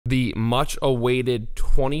The much awaited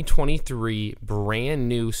 2023 brand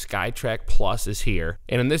new SkyTrak Plus is here.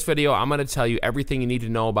 And in this video, I'm going to tell you everything you need to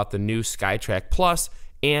know about the new SkyTrak Plus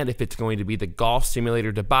and if it's going to be the golf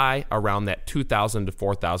simulator to buy around that $2,000 to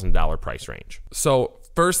 $4,000 price range. So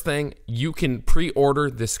first thing, you can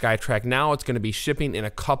pre-order the SkyTrak now. It's going to be shipping in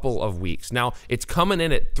a couple of weeks. Now, it's coming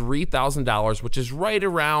in at $3,000, which is right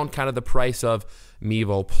around kind of the price of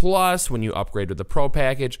Mevo Plus when you upgrade to the Pro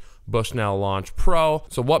package, Bushnell Launch Pro.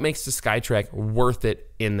 So what makes the SkyTrak worth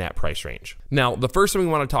it in that price range? Now, the first thing we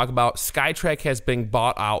want to talk about, SkyTrak has been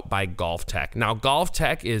bought out by GolfTech. Now,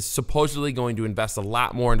 GolfTech is supposedly going to invest a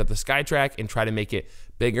lot more into the SkyTrak and try to make it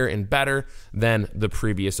bigger and better than the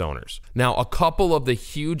previous owners. Now, a couple of the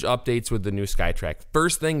huge updates with the new SkyTrak.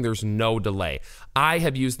 First thing, there's no delay. I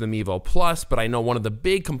have used the Mevo Plus, but I know one of the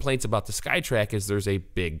big complaints about the SkyTrak is there's a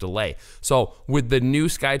big delay. So with the new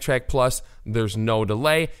SkyTrak Plus, there's no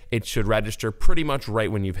delay. It should register pretty much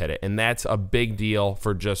right when you've hit it, and that's a big deal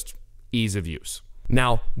for just ease of use.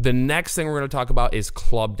 Now, the next thing we're going to talk about is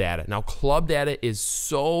club data. Now, club data is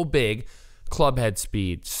so big. Club head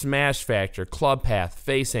speed, smash factor, club path,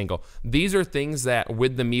 face angle. These are things that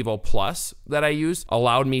with the Mevo Plus that I use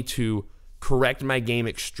allowed me to correct my game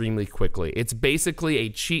extremely quickly. It's basically a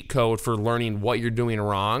cheat code for learning what you're doing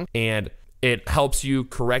wrong, and it helps you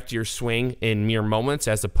correct your swing in mere moments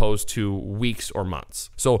as opposed to weeks or months.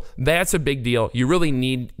 So that's a big deal. You really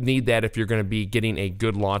need that if you're going to be getting a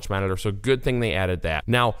good launch monitor. So good thing they added that.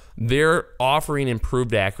 Now, they're offering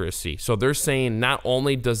improved accuracy. So they're saying not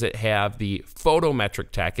only does it have the photometric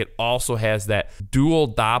tech, it also has that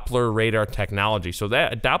dual Doppler radar technology. So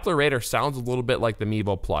that Doppler radar sounds a little bit like the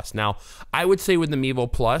Mevo Plus. Now, I would say with the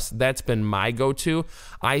Mevo Plus, that's been my go-to.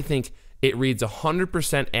 I think it reads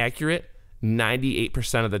 100% accurate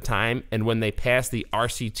 98% of the time, and when they pass the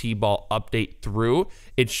RCT ball update through,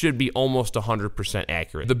 it should be almost 100%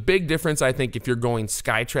 accurate. The big difference, I think, if you're going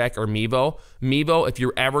SkyTrak or Mevo, if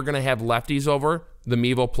you're ever going to have lefties over, the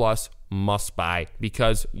Mevo Plus must buy,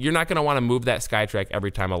 because you're not going to want to move that SkyTrak every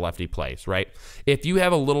time a lefty plays, right? If you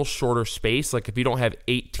have a little shorter space, like if you don't have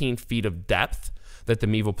 18 feet of depth that the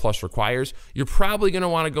Mevo Plus requires, you're probably going to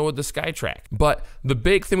want to go with the SkyTrak. But the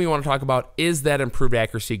big thing we want to talk about is that improved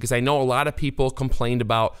accuracy, because I know a lot of people complained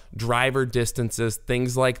about driver distances,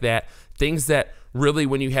 things like that, things that really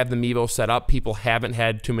when you have the Mevo set up, people haven't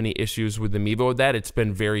had too many issues with the Mevo with that. It's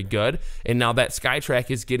been very good. And now that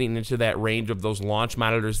SkyTrak is getting into that range of those launch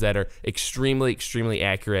monitors that are extremely, extremely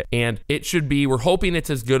accurate. And it should be, we're hoping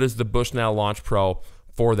it's as good as the Bushnell Launch Pro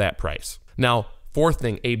for that price. Now, fourth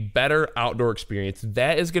thing, a better outdoor experience.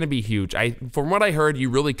 That is going to be huge. From what I heard, you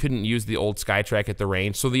really couldn't use the old SkyTrak at the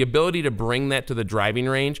range, so the ability to bring that to the driving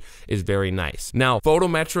range is very nice. Now,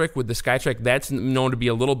 photometric with the SkyTrak, that's known to be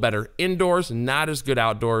a little better indoors, not as good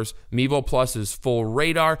outdoors. Mevo Plus is full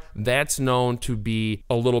radar. That's known to be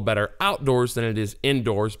a little better outdoors than it is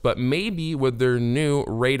indoors, but maybe with their new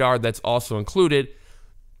radar that's also included,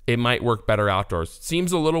 it might work better outdoors.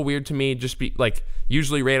 Seems a little weird to me, just be like,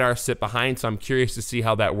 usually radars sit behind, so I'm curious to see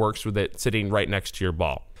how that works with it sitting right next to your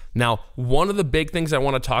ball. Now, one of the big things I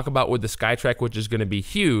want to talk about with the SkyTrak, which is going to be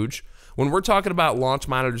huge, when we're talking about launch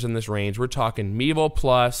monitors in this range, we're talking Mevo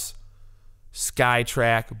Plus,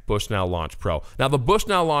 SkyTrak, Bushnell Launch Pro. Now, the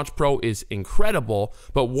Bushnell Launch Pro is incredible,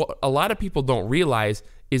 but what a lot of people don't realize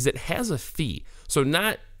is it has a fee. So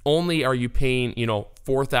not only are you paying,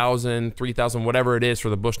 $4,000, $3,000, whatever it is for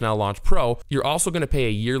the Bushnell Launch Pro, you're also going to pay a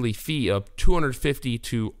yearly fee of $250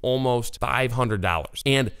 to almost $500.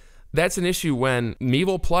 And that's an issue when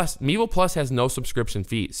Mevo Plus has no subscription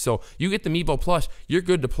fees. So you get the Mevo Plus, you're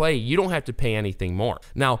good to play. You don't have to pay anything more.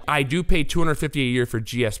 Now, I do pay $250 a year for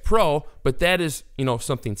GS Pro, but that is,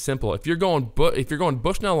 something simple. If you're going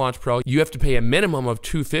Bushnell Launch Pro, you have to pay a minimum of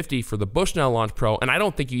 $250 for the Bushnell Launch Pro, and I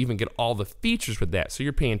don't think you even get all the features with that. So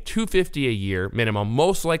you're paying $250 a year minimum,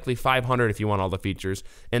 most likely $500 if you want all the features,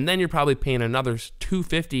 and then you're probably paying another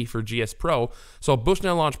 $250 for GS Pro. So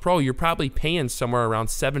Bushnell Launch Pro, you're probably paying somewhere around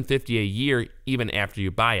 $750 a year even after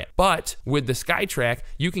you buy it. But with the SkyTrak,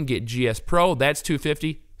 you can get GS Pro, that's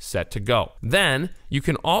 $250, set to go. Then you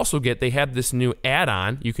can also they have this new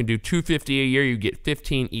add-on. You can do $250 a year, you get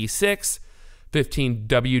 15 E6, 15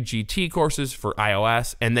 WGT courses for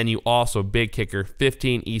iOS, and then you also, big kicker,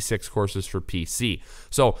 15 E6 courses for PC.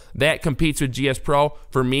 So that competes with GS Pro.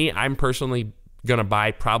 For me, I'm personally gonna buy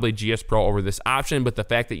probably GS Pro over this option, but the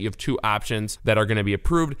fact that you have two options that are gonna be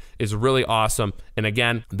approved is really awesome. And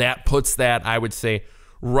again, that puts that, I would say,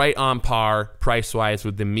 right on par price-wise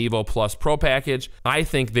with the Mevo Plus Pro package. I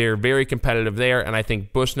think they're very competitive there, and I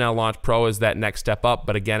think Bushnell Launch Pro is that next step up,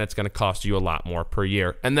 but again, it's going to cost you a lot more per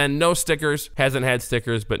year. And then no stickers, hasn't had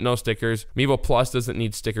stickers, but no stickers. Mevo Plus doesn't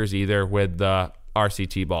need stickers either with the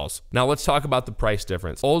RCT balls. Now let's talk about the price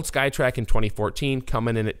difference. Old SkyTrak in 2014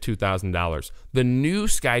 coming in at $2,000. The new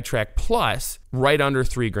SkyTrak Plus right under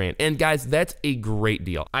 $3,000. And guys, that's a great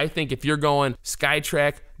deal. I think if you're going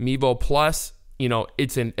SkyTrak Mevo Plus, you know,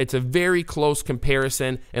 it's a very close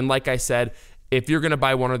comparison. And like I said, if you're going to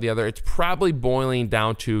buy one or the other, it's probably boiling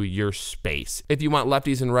down to your space. If you want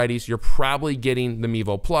lefties and righties, you're probably getting the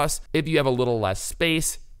Mevo Plus. If you have a little less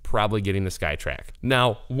space, probably getting the SkyTrak.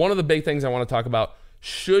 Now, one of the big things I want to talk about,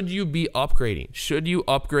 should you be upgrading? Should you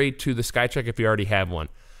upgrade to the SkyTrak if you already have one?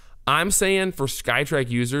 I'm saying for SkyTrak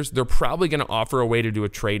users, they're probably going to offer a way to do a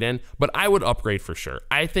trade-in, but I would upgrade for sure.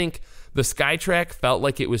 I think the SkyTrak felt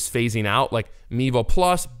like it was phasing out, like Mevo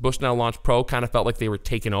Plus, Bushnell Launch Pro kind of felt like they were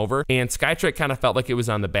taking over, and SkyTrak kind of felt like it was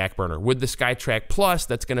on the back burner. With the SkyTrak Plus,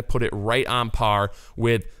 that's going to put it right on par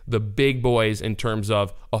with the big boys in terms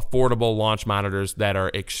of affordable launch monitors that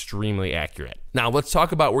are extremely accurate. Now, let's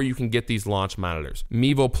talk about where you can get these launch monitors.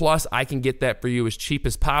 Mevo Plus, I can get that for you as cheap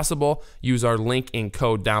as possible. Use our link and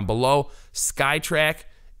code down below. SkyTrak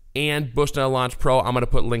and Bushnell Launch Pro, I'm going to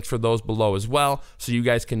put links for those below as well, so you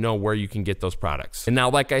guys can know where you can get those products. And now,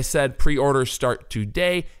 like I said, pre-orders start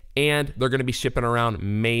today, and they're going to be shipping around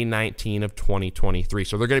May 19 of 2023.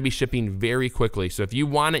 So they're going to be shipping very quickly. So if you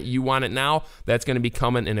want it now. That's going to be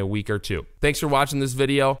coming in a week or two. Thanks for watching this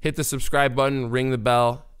video. Hit the subscribe button, ring the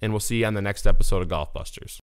bell, and we'll see you on the next episode of GolfBusters.